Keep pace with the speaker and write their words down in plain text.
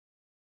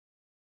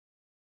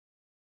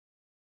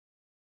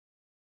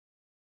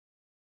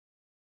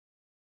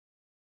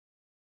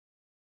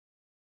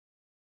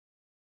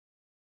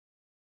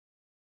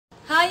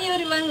Hi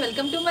everyone,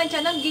 welcome to my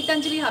channel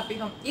Gitanjali happy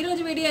home.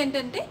 ఈరోజు video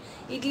ఏంటంటే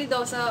idli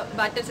dosa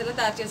batters ఎలా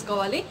తయారు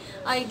చేసుకోవాలి.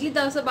 ఆ ఇడ్లీ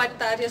దోశ బ్యాటర్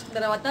తయారు చేసుకున్న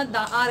తర్వాత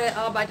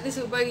ఆ బ్యాటరీస్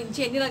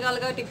ఉపయోగించి ఎన్ని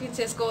రకాలుగా టిఫిన్స్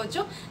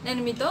చేసుకోవచ్చు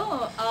నేను మీతో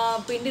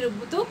పిండి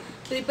రుబ్బుతూ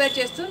ప్రిపేర్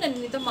చేస్తూ నేను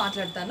మీతో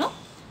మాట్లాడతాను.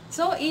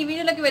 సో ఈ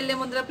వీడియోలోకి వెళ్ళే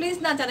ముందర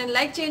ప్లీజ్ నా ఛానల్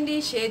లైక్ చేయండి,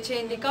 షేర్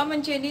చేయండి,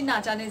 కామెంట్ చేయండి, నా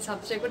ఛానల్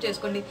సబ్స్క్రైబ్ కూడా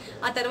చేసుకోండి.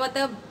 ఆ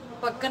తర్వాత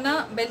పక్కన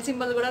బెల్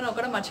సింబల్ కూడా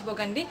నొక్కడం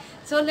మర్చిపోకండి.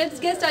 So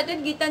let's get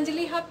started.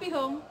 Gitanjali happy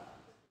home.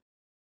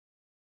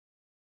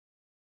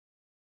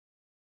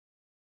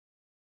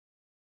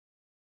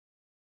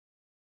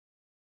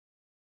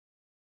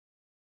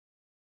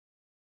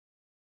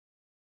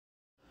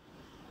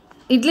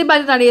 Idli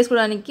batter ready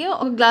చేసుకోవడానికి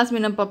ఒక గ్లాస్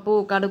మినపప్పు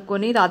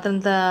కడుక్కొని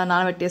రాత్రంతా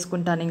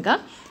నానబెట్టేసుకుంటాను. ఇంకా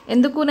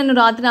ఎందుకు నేను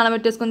రాత్రి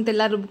నానబెట్టేసుకొని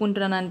తెల్లారి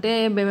రుబ్బుకుంటున్నానంటే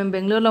మేము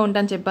బెంగళూరులో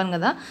ఉంటాను చెప్పాను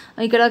కదా,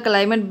 ఇక్కడ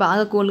క్లైమేట్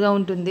బాగా కూల్గా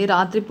ఉంటుంది.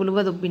 రాత్రి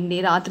పులువదు పిండి,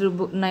 రాత్రి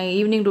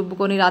ఈవినింగ్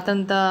రుబ్బుకొని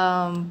రాత్రంతా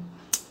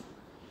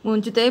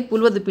ఉంచితే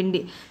పులువదు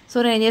పిండి. సో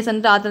నేను ఏం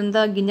చేస్తానంటే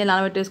రాత్రంతా గింజలు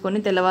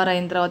నానబెట్టేసుకొని తెల్లవారు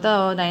అయిన తర్వాత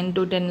 9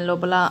 to 10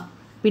 లోపల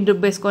పిండి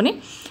రుబ్బేసుకొని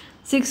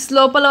 6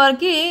 లోపల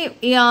వరకు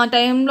ఆ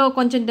టైంలో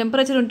కొంచెం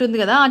టెంపరేచర్ ఉంటుంది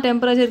కదా, ఆ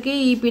టెంపరేచర్కి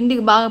ఈ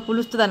పిండికి బాగా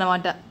పులుస్తుంది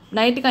అన్నమాట.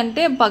 నైట్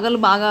కంటే పగలు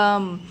బాగా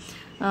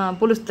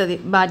పులుస్తుంది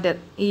బ్యాటర్,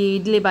 ఈ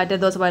ఇడ్లీ బ్యాటర్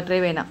దోశ బ్యాటర్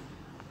ఏవైనా.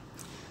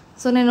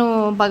 సో నేను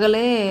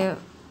పగలే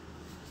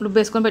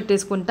రుబ్బేసుకొని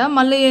పెట్టేసుకుంటా.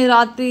 మళ్ళీ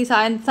రాత్రి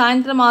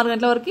సాయంత్రం 6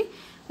 గంటల వరకు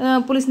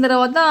పులిసిన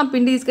తర్వాత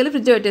పిండి తీసుకెళ్ళి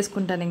ఫ్రిడ్జ్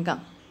పెట్టేసుకుంటాను. ఇంకా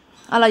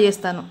అలా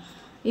చేస్తాను.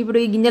 ఇప్పుడు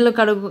ఈ గింజలు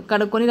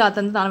కడుక్కొని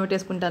రాత్రంతా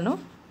నానబెట్టేసుకుంటాను.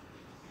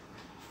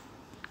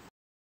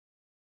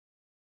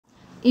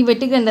 ఈ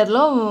వెట్టి గ్రైండర్లో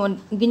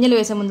గింజలు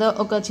వేసే ముందు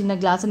ఒక చిన్న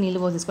గ్లాసు నీళ్ళు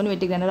పోసేసుకొని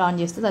వెట్టి గ్రైండర్ ఆన్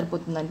చేస్తే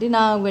సరిపోతుందండి.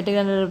 నా వెట్టి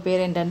గ్రైండర్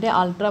పేరు ఏంటంటే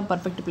అల్ట్రా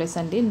పర్ఫెక్ట్ ప్లస్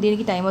అండి.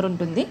 దీనికి టైమర్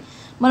ఉంటుంది.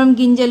 మనం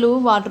గింజలు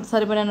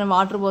సరిపడిన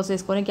వాటర్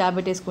పోసేసుకొని క్యాప్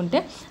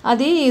పెట్టేసుకుంటే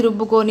అది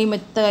రుబ్బుకొని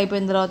మెత్తగా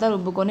అయిపోయిన తర్వాత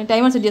రుబ్బుకొని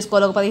టైమర్ సెట్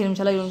చేసుకోవాలి. ఒక 15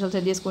 నిమిషాలు 20 నిమిషాలు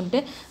సెట్ చేసుకుంటే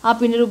ఆ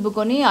పిండి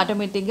రుబ్బుకొని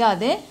ఆటోమేటిక్గా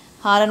అదే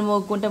హారని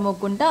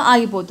మోక్కుంటా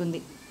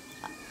ఆగిపోతుంది.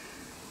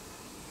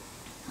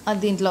 అది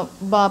దీంట్లో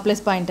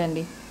ప్లస్ పాయింట్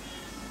అండి.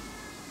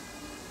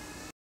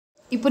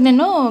 ఇప్పుడు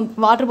నేను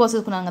వాటర్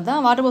పోసేసుకున్నాను కదా,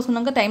 వాటర్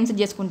పోసుకున్నాక టైం సెట్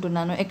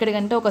చేసుకుంటున్నాను.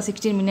 ఎక్కడికంటే ఒక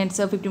 16 minutes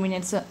 50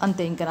 minutes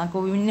అంతే. ఇంకా నాకు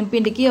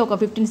పిండికి ఒక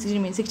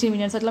 16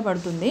 minutes అట్లా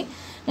పడుతుంది.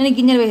 నేను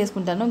గింజలు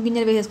వేసేసుకుంటాను.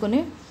 గింజలు వేసేసుకొని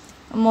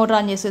మోటార్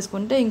ఆన్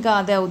చేసేసుకుంటే ఇంకా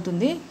అదే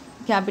అవుతుంది.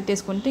 క్యాప్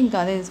పెట్టేసుకుంటే ఇంకా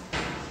అదే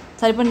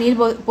సరిపడి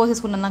నీళ్ళు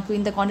పోసేసుకున్నాను. నాకు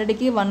ఇంత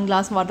క్వాంటిటీకి 1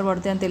 గ్లాస్ వాటర్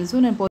పడుతుంది అని తెలుసు.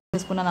 నేను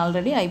పోసేసుకున్నాను,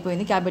 ఆల్రెడీ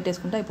అయిపోయింది. క్యాప్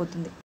పెట్టేసుకుంటే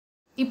అయిపోతుంది.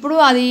 ఇప్పుడు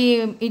అది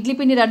ఇడ్లీ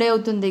పిండి రెడీ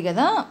అవుతుంది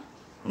కదా,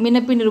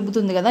 మినప్పిండి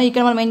రుబ్బుతుంది కదా.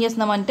 ఇక్కడ మనం ఏం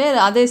చేస్తున్నామంటే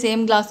అదే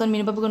సేమ్ గ్లాస్తో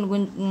మినపప్పు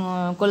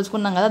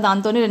కొలుచుకున్నాం కదా,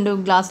 దాంతో 2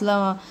 గ్లాసుల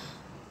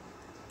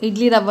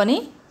ఇడ్లీ రవ్వని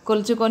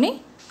కొలుచుకొని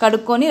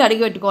కడుక్కొని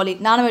రెడీగా పెట్టుకోవాలి.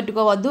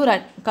 నానబెట్టుకోవద్దు,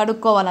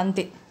 కడుక్కోవాలి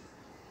అంతే.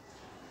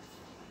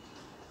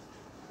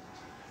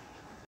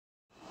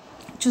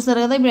 చూసారు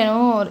కదా, ఇప్పుడు నేను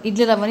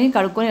ఇడ్లీ రవ్వని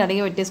కడుక్కొని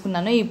రెడీగా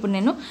పెట్టేసుకున్నాను. ఇప్పుడు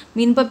నేను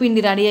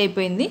మినపపిండి రెడీ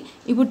అయిపోయింది.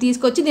 ఇప్పుడు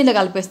తీసుకొచ్చి దీంట్లో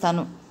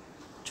కలిపేస్తాను.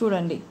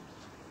 చూడండి,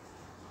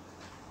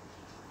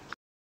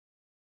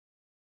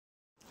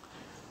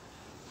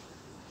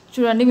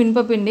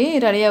 మినపపిండి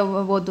రెడీ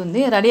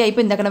అవ్వబోతుంది. రెడీ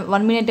అయిపోయింది. అక్కడ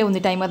 1 minute ఉంది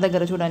టైమర్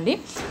దగ్గర. చూడండి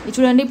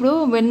ఇప్పుడు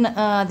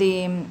అది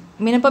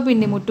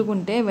మినపపిండి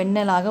ముట్టుకుంటే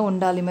వెన్నెలాగా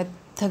ఉండాలి.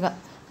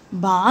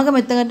 బాగా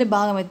మెత్తగా అంటే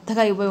బాగా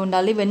మెత్తగా అయిపోయి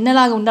ఉండాలి.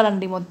 వెన్నెలాగా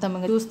ఉండాలండి. మొత్తం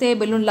చూస్తే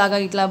బెలూన్ లాగా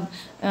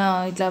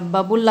ఇట్లా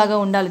బబుల్ లాగా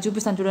ఉండాలి.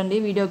 చూపిస్తాను చూడండి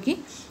వీడియోకి.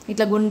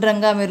 ఇట్లా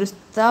గుండ్రంగా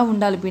మెరుస్తూ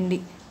ఉండాలి పిండి.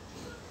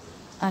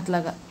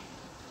 అట్లాగా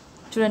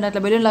చూడండి,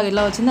 అట్లా బెలూన్ లాగా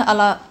ఎలా వచ్చిందో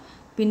అలా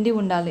పిండి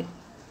ఉండాలి.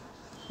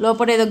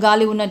 లోపల ఏదో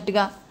గాలి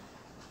ఉన్నట్టుగా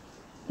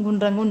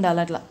గుండ్రంగా ఉండాలి,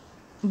 అట్లా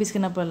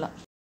బిసికినప్పుడల్లా.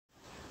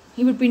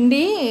 ఇప్పుడు పిండి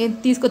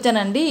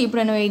తీసుకొచ్చానండి.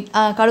 ఇప్పుడు నేను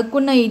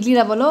కడుక్కున్న ఇడ్లీ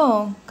రవ్వలో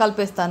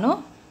కలిపేస్తాను.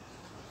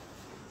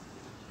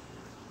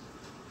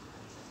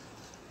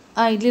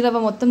 ఆ ఇడ్లీ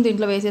రవ్వ మొత్తం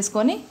దీంట్లో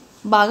వేసేసుకొని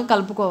బాగా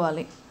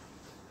కలుపుకోవాలి.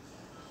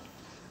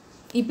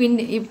 ఈ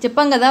పిండి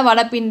చెప్పాం కదా,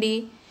 వడపిండి,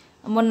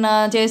 మొన్న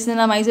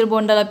చేసిన మైసూర్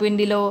బోండాల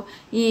పిండిలో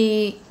ఈ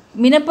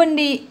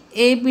మినపిండి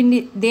ఏ పిండి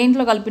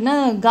దేంట్లో కలిపినా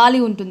గాలి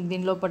ఉంటుంది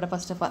దీని లోపల.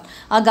 ఫస్ట్ ఆఫ్ ఆల్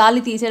ఆ గాలి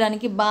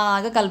తీసేయడానికి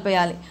బాగా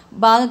కలిపేయాలి.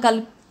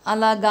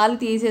 అలా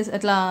గాలి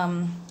అట్లా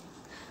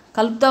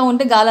కలుపుతూ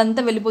ఉంటే గాలి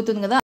అంతా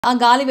వెళ్ళిపోతుంది కదా, ఆ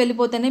గాలి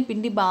వెళ్ళిపోతేనే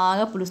పిండి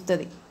బాగా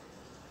పులుస్తుంది.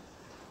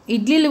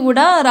 ఇడ్లీలు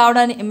కూడా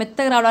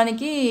మెత్తగా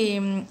రావడానికి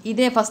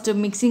ఇదే ఫస్ట్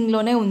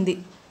మిక్సింగ్లోనే ఉంది.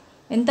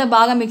 ఎంత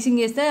బాగా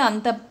మిక్సింగ్ చేస్తే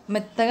అంత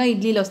మెత్తగా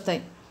ఇడ్లీలు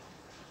వస్తాయి.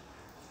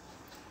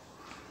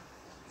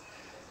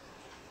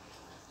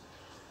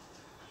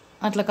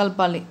 అట్లా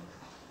కలపాలి.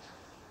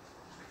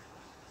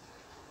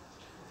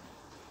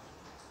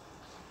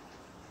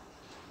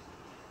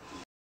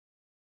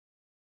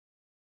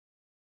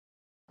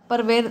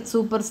 టప్పర్వేర్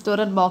సూపర్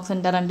స్టోరర్ బాక్స్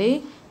అంటారండి.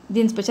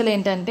 దీని స్పెషల్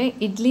ఏంటంటే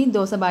ఇడ్లీ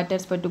దోశ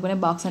బ్యాటర్స్ పెట్టుకునే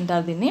బాక్స్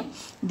అంటారు దీన్ని.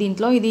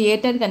 దీంట్లో ఇది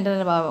ఎయిర్ టైట్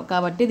కంటైనర్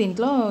కాబట్టి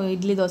దీంట్లో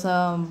ఇడ్లీ దోశ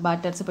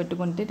బ్యాటర్స్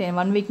పెట్టుకుంటే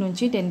 1 week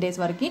నుంచి 10 days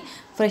వరకు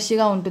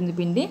ఫ్రెష్గా ఉంటుంది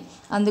పిండి.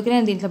 అందుకే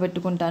నేను దీంట్లో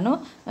పెట్టుకుంటాను.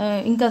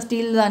 ఇంకా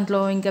స్టీల్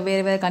దాంట్లో ఇంకా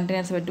వేరే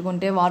కంటైనర్స్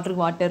పెట్టుకుంటే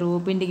వాటరు,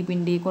 పిండికి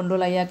పిండి కొన్ని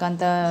రోజులు అయ్యాక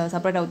అంతా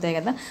సపరేట్ అవుతాయి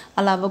కదా,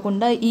 అలా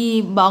అవ్వకుండా ఈ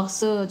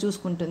బాక్స్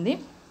చూసుకుంటుంది.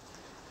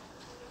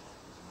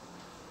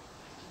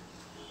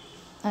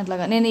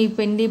 అట్లాగా నేను ఈ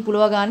పిండి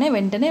పులవగానే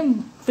వెంటనే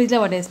ఫ్రిడ్జ్లో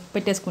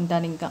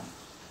పెట్టేసుకుంటాను. ఇంకా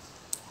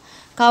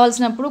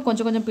కావాల్సినప్పుడు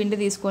కొంచెం కొంచెం పిండి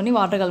తీసుకొని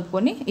వాటర్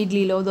కలుపుకొని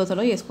ఇడ్లీలో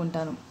దోశలో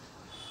వేసుకుంటాను.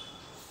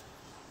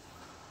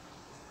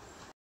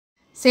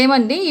 సేమ్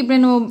అండి. ఇప్పుడు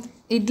నేను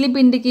ఇడ్లీ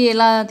పిండికి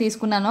ఎలా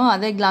తీసుకున్నానో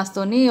అదే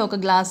గ్లాస్తోని ఒక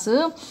గ్లాసు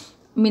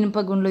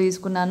మినపగుండ్లు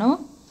తీసుకున్నాను,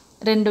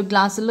 2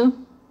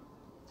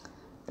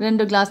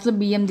 గ్లాసులు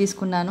బియ్యం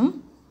తీసుకున్నాను,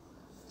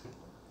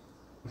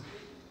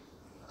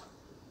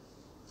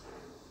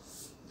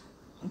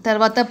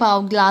 తర్వాత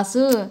 1/2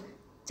 గ్లాసు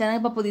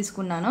శనగపప్పు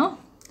తీసుకున్నాను.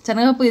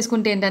 శనగపప్పు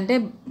తీసుకుంటే ఏంటంటే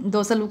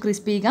దోశలు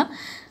క్రిస్పీగా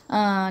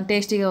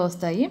టేస్టీగా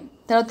వస్తాయి.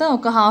 తర్వాత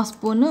ఒక 1/2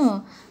 స్పూను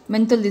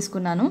మెంతులు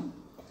తీసుకున్నాను.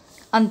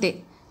 అంతే.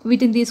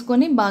 వీటిని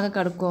తీసుకొని బాగా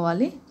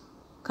కడుక్కొని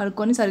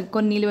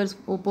కొన్ని నీళ్ళు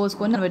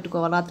పోసుకొని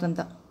నానబెట్టుకోవాలి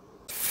రాత్రంతా.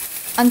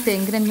 అంతే.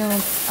 ఇంక నేను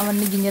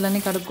అవన్నీ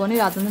గింజలన్నీ కడుక్కొని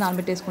రాత్రంతా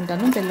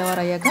నానబెట్టేసుకుంటాను.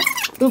 తెల్లవారు అయ్యాక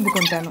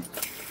రుబ్బుకుంటాను.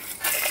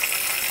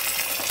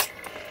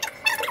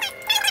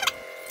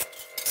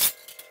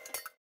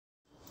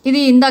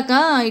 ఇది ఇందాక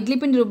ఇడ్లీ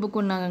పిండి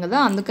రుబ్బుకున్నాను కదా,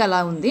 అందుకే అలా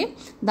ఉంది.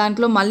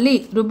 దాంట్లో మళ్ళీ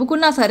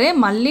రుబ్బుకున్నా సరే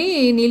మళ్ళీ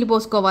నీళ్ళు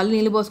పోసుకోవాలి.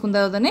 నీళ్ళు పోసుకున్న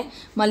తర్వాతనే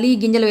మళ్ళీ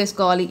గింజలు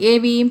వేసుకోవాలి.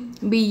 ఏవి?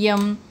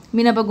 బియ్యం,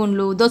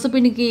 మినపగుండ్లు,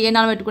 దోసపిండికి ఏ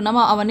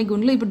నానబెట్టుకున్నామో అవన్నీ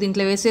గుండ్లు ఇప్పుడు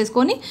దీంట్లో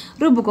వేసేసుకొని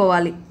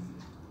రుబ్బుకోవాలి.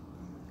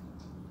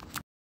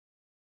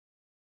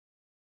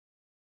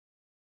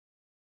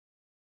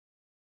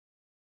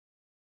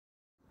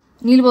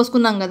 నీళ్ళు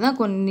పోసుకున్నాం కదా,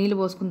 కొన్ని నీళ్ళు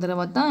పోసుకున్న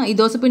తర్వాత ఈ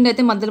దోసపిండి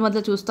అయితే మధ్యలో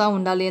మధ్యలో చూస్తూ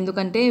ఉండాలి.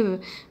 ఎందుకంటే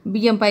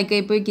బియ్యం పైకి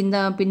అయిపోయి కింద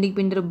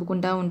పిండి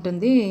రుబ్బుకుంటూ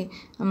ఉంటుంది.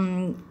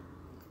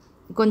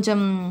 కొంచెం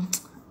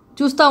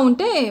చూస్తూ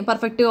ఉంటే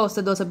పర్ఫెక్ట్గా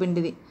వస్తుంది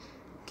దోసపిండిది.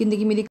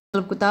 కిందికి మీది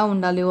కలుపుతూ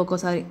ఉండాలి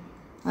ఒక్కోసారి.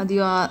 అది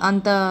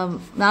అంత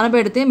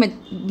నానబెడితే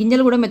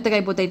గింజలు కూడా మెత్తగా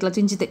అయిపోతాయి ఇట్లా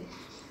చించితే.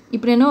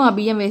 ఇప్పుడు నేను ఆ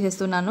బియ్యం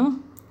వేసేస్తున్నాను.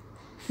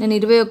 నేను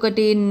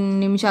 21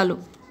 నిమిషాలు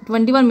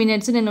 21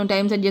 మినిట్స్ నేను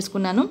టైం సెట్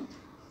చేసుకున్నాను.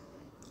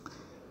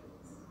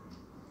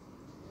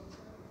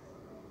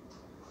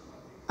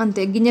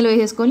 అంతే. గింజలు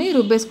వేసేసుకొని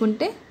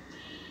రుబ్బేసుకుంటే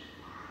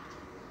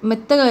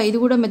మెత్తగా, ఇది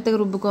కూడా మెత్తగా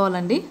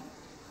రుబ్బుకోవాలండి.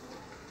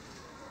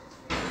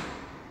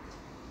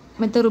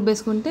 మెత్తగా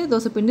రుబ్బేసుకుంటే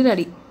దోసపిండి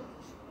రెడీ.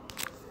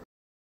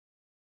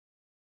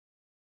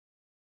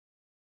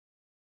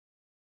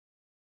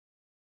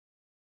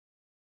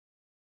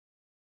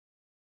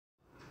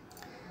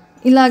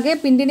 ఇలాగే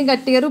పిండిని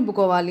గట్టిగా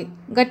రుబ్బుకోవాలి.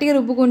 గట్టిగా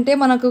రుబ్బుకుంటే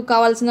మనకు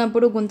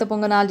కావాల్సినప్పుడు గుంత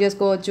పొంగనాలు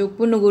చేసుకోవచ్చు,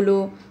 పునుగులు,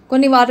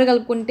 కొన్ని వాటర్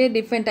కలుపుకుంటే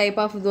డిఫరెంట్ టైప్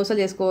ఆఫ్ దోశలు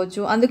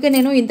చేసుకోవచ్చు. అందుకే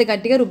నేను ఇంత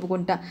గట్టిగా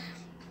రుబ్బుకుంటా.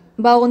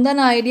 బాగుందా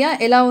నా ఐడియా?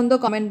 ఎలా ఉందో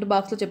కామెంట్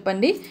బాక్స్లో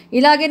చెప్పండి.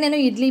 ఇలాగే నేను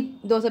ఇడ్లీ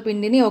దోశ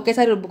పిండిని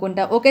ఒకేసారి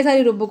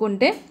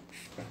రుబ్బుకుంటే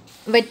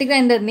వెట్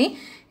గ్రైండర్ని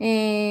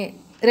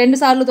 2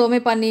 సార్లు తోమే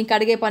పని,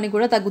 కడిగే పని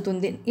కూడా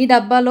తగ్గుతుంది. ఈ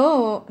డబ్బాలో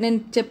నేను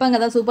చెప్పాను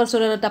కదా, సూపర్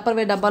స్టోర్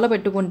టప్పర్వేర్ డబ్బాలో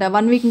పెట్టుకుంటా.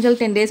 1 వీక్ నుంచి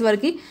 10 డేస్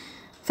వరకు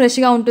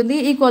ఫ్రెష్గా ఉంటుంది.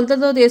 ఈ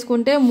కొలతతో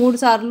చేసుకుంటే 3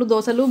 సార్లు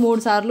దోశలు,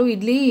 3 సార్లు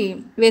ఇడ్లీ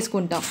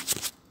వేసుకుంటాం.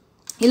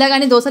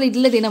 ఇలాగని దోశలు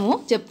ఇడ్లీలే తినము.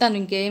 చెప్తాను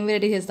ఇంకేం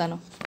వెరైటీ చేస్తాను.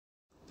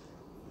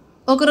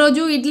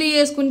 ఒకరోజు ఇడ్లీ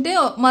వేసుకుంటే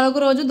మరొక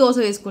రోజు దోశ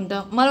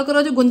వేసుకుంటాం, మరొక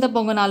రోజు గుంత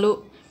పొంగనాలు,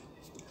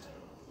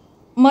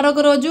 మరొక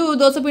రోజు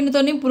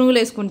దోశపిండితోని పునుగులు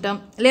వేసుకుంటాం.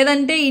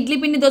 లేదంటే ఇడ్లీ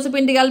పిండి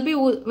దోశపిండి కలిపి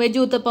veg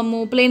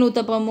ఉత్తపము, plain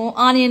ఉత్తపము,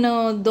 onion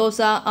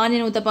dosa,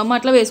 onion ఉత్తపము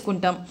అట్లా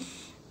వేసుకుంటాం.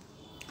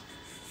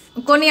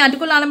 కొన్ని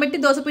అటుకులు నానబెట్టి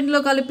దోశపిండిలో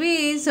కలిపి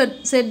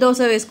సెట్ దోశ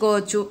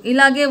వేసుకోవచ్చు.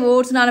 ఇలాగే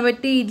ఓట్స్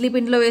నానబెట్టి ఇడ్లీ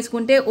పిండిలో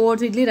వేసుకుంటే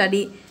ఓట్స్ ఇడ్లీ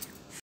రెడీ.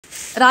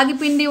 రాగి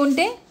పిండి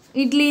ఉంటే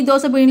ఇడ్లీ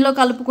దోశ పిండిలో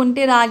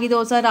కలుపుకుంటే రాగి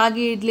దోశ,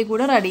 రాగి ఇడ్లీ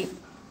కూడా రెడీ.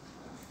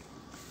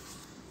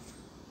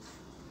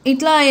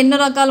 ఇట్లా ఎన్నో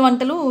రకాల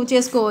వంటలు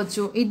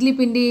చేసుకోవచ్చు ఇడ్లీ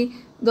పిండి,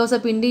 దోశ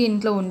పిండి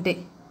ఇంట్లో ఉంటే.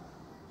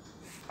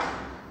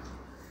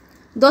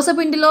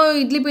 దోశపిండిలో,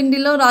 ఇడ్లీ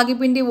పిండిలో రాగి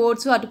పిండి,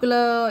 ఓట్స్, అటుకుల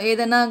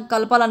ఏదైనా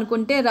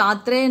కలపాలనుకుంటే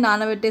రాత్రే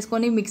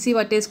నానబెట్టేసుకొని మిక్సీ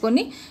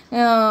పట్టేసుకొని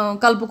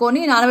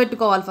కలుపుకొని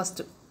నానబెట్టుకోవాలి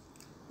ఫస్ట్.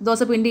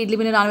 దోశపిండి, ఇడ్లీ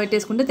పిండి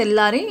నానబెట్టేసుకుంటే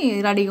తెల్లారి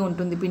రెడీగా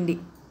ఉంటుంది పిండి.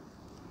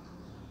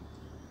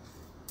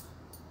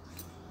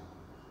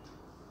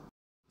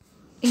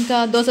 ఇంకా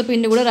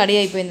దోశపిండి కూడా రెడీ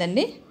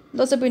అయిపోయిందండి.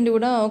 దోశపిండి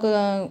కూడా ఒక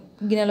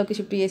గిన్నెలోకి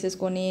షిఫ్ట్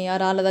చేసేసుకొని ఆ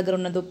రాళ్ళ దగ్గర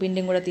ఉన్న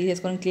పిండిని కూడా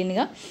తీసేసుకొని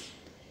క్లీన్గా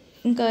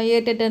ఇంకా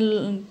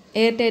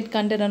ఎయిర్ టైట్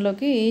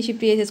కంటైనర్లోకి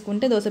షిఫ్ట్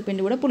చేసేసుకుంటే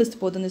దోశపిండి కూడా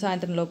పులిసిపోతుంది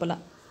సాయంత్రం లోపల.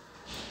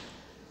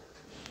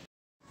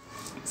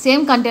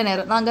 సేమ్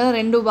కంటైనర్ నా దగ్గర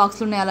 2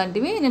 బాక్సులు ఉన్నాయి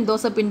అలాంటివి. నేను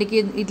దోశపిండికి,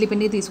 ఇడ్లీ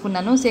పిండికి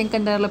తీసుకున్నాను. సేమ్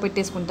కంటైనర్లో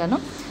పెట్టేసుకుంటాను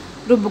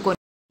రుబ్బుకొని.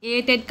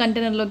 ఎయిర్ టైట్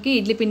కంటైనర్లోకి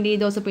ఇడ్లీ పిండి,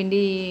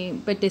 దోశపిండి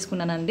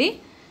పెట్టేసుకున్నానండి.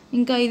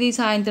 ఇంకా ఇది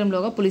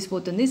సాయంత్రంలోగా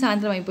పులిసిపోతుంది.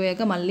 సాయంత్రం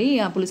అయిపోయాక మళ్ళీ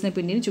ఆ పులిసిన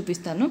పిండిని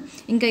చూపిస్తాను.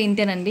 ఇంకా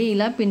ఇంతేనండి,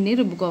 ఇలా పిండిని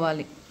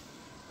రుబ్బుకోవాలి.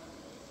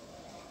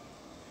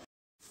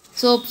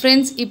 సో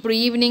ఫ్రెండ్స్, ఇప్పుడు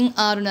ఈవినింగ్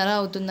 6:30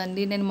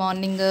 అవుతుందండి. నేను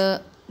మార్నింగ్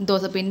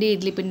దోశపిండి,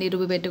 ఇడ్లీ పిండి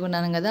రుబ్బి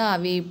పెట్టుకున్నాను కదా,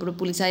 అవి ఇప్పుడు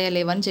పులిసాయా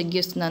లేవని చెక్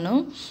చేస్తున్నాను.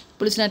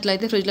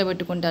 పులిసినట్లయితే ఫ్రిడ్జ్లో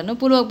పెట్టుకుంటాను.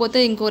 పులవకపోతే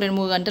ఇంకో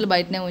 2-3 గంటలు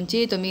బయటనే ఉంచి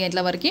 9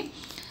 గంటల వరకు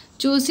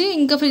చూసి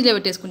ఇంకా ఫ్రిడ్జ్లో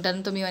పెట్టేసుకుంటాను.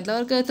 9 గంటల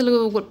వరకు అసలు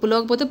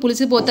పులవకపోతే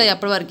పులిసిపోతాయి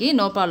అప్పటి వరకు,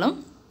 నో ప్రాబ్లం.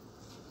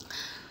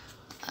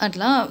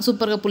 అట్లా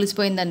సూపర్గా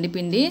పులిసిపోయిందండి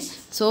పిండి.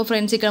 సో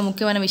ఫ్రెండ్స్, ఇక్కడ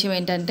ముఖ్యమైన విషయం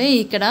ఏంటంటే,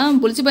 ఇక్కడ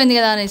పులిసిపోయింది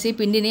కదా అనేసి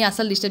పిండిని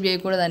అస్సలు డిస్టర్బ్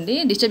చేయకూడదండి.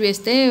 డిస్టర్బ్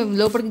చేస్తే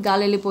లోపలికి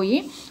గాలి వెళ్ళిపోయి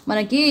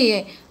మనకి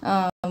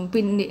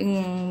పిండి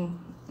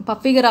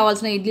పఫీగా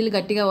రావాల్సిన ఇడ్లీలు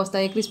గట్టిగా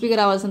వస్తాయి, క్రిస్పీగా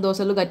రావాల్సిన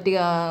దోశలు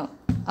గట్టిగా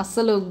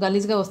అస్సలు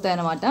గలీజ్గా వస్తాయి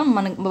అన్నమాట,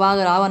 మనకు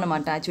బాగా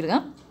రావన్నమాట యాక్చువల్గా.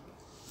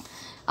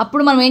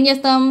 అప్పుడు మనం ఏం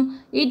చేస్తాం,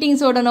 ఈటింగ్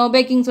సోడానో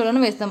బేకింగ్ సోడానో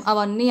వేస్తాం.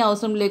 అవన్నీ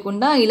అవసరం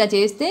లేకుండా ఇలా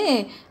చేస్తే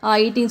ఆ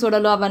ఈటింగ్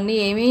సోడాలు అవన్నీ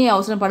ఏమీ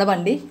అవసరం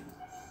పడవండి.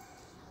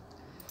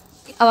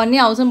 అవన్నీ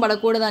అవసరం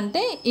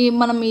పడకూడదంటే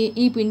మనం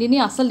ఈ పిండిని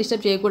అస్సలు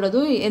డిస్టర్బ్ చేయకూడదు.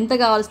 ఎంత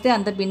కావాల్స్తే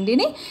అంత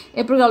పిండిని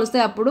ఎప్పుడు కావలిస్తే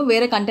అప్పుడు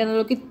వేరే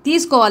కంటైనర్లోకి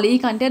తీసుకోవాలి. ఈ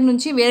కంటైనర్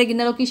నుంచి వేరే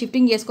గిన్నెలోకి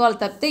షిఫ్టింగ్ చేసుకోవాలి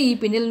తప్పితే ఈ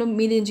పిండిలను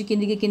మీది నుంచి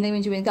కిందికి, కింద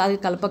నుంచి మీదకి అది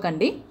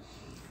కలపకండి.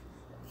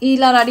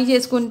 ఇలా రెడీ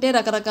చేసుకుంటే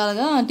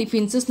రకరకాలుగా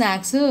టిఫిన్స్,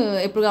 స్నాక్స్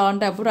ఎప్పుడు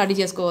కావాలంటే అప్పుడు రెడీ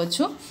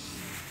చేసుకోవచ్చు.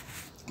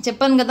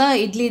 చెప్పాను కదా,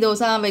 ఇడ్లీ,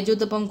 దోశ, వెజ్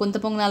ఉత్తపం, కుంత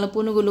పొంగనాలు,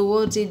 పునుగులు,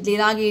 ఓట్స్ ఇడ్లీ,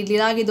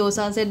 రాగి దోశ,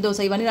 సెట్ దోశ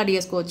ఇవన్నీ రెడీ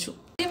చేసుకోవచ్చు.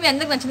 మీ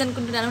అందరికి నచ్చింది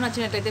అనుకుంటున్నాను.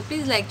 నచ్చినట్లయితే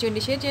ప్లీజ్ లైక్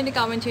చేయండి, షేర్ చేయండి,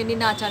 కామెంట్ చేయండి,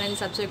 నా ఛానల్ని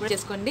సబ్స్క్రైబ్ కూడా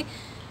చేసుకోండి.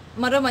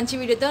 మరో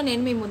మంచి వీడియోతో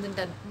నేను మీ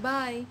ముందుంటాను.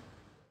 బాయ్.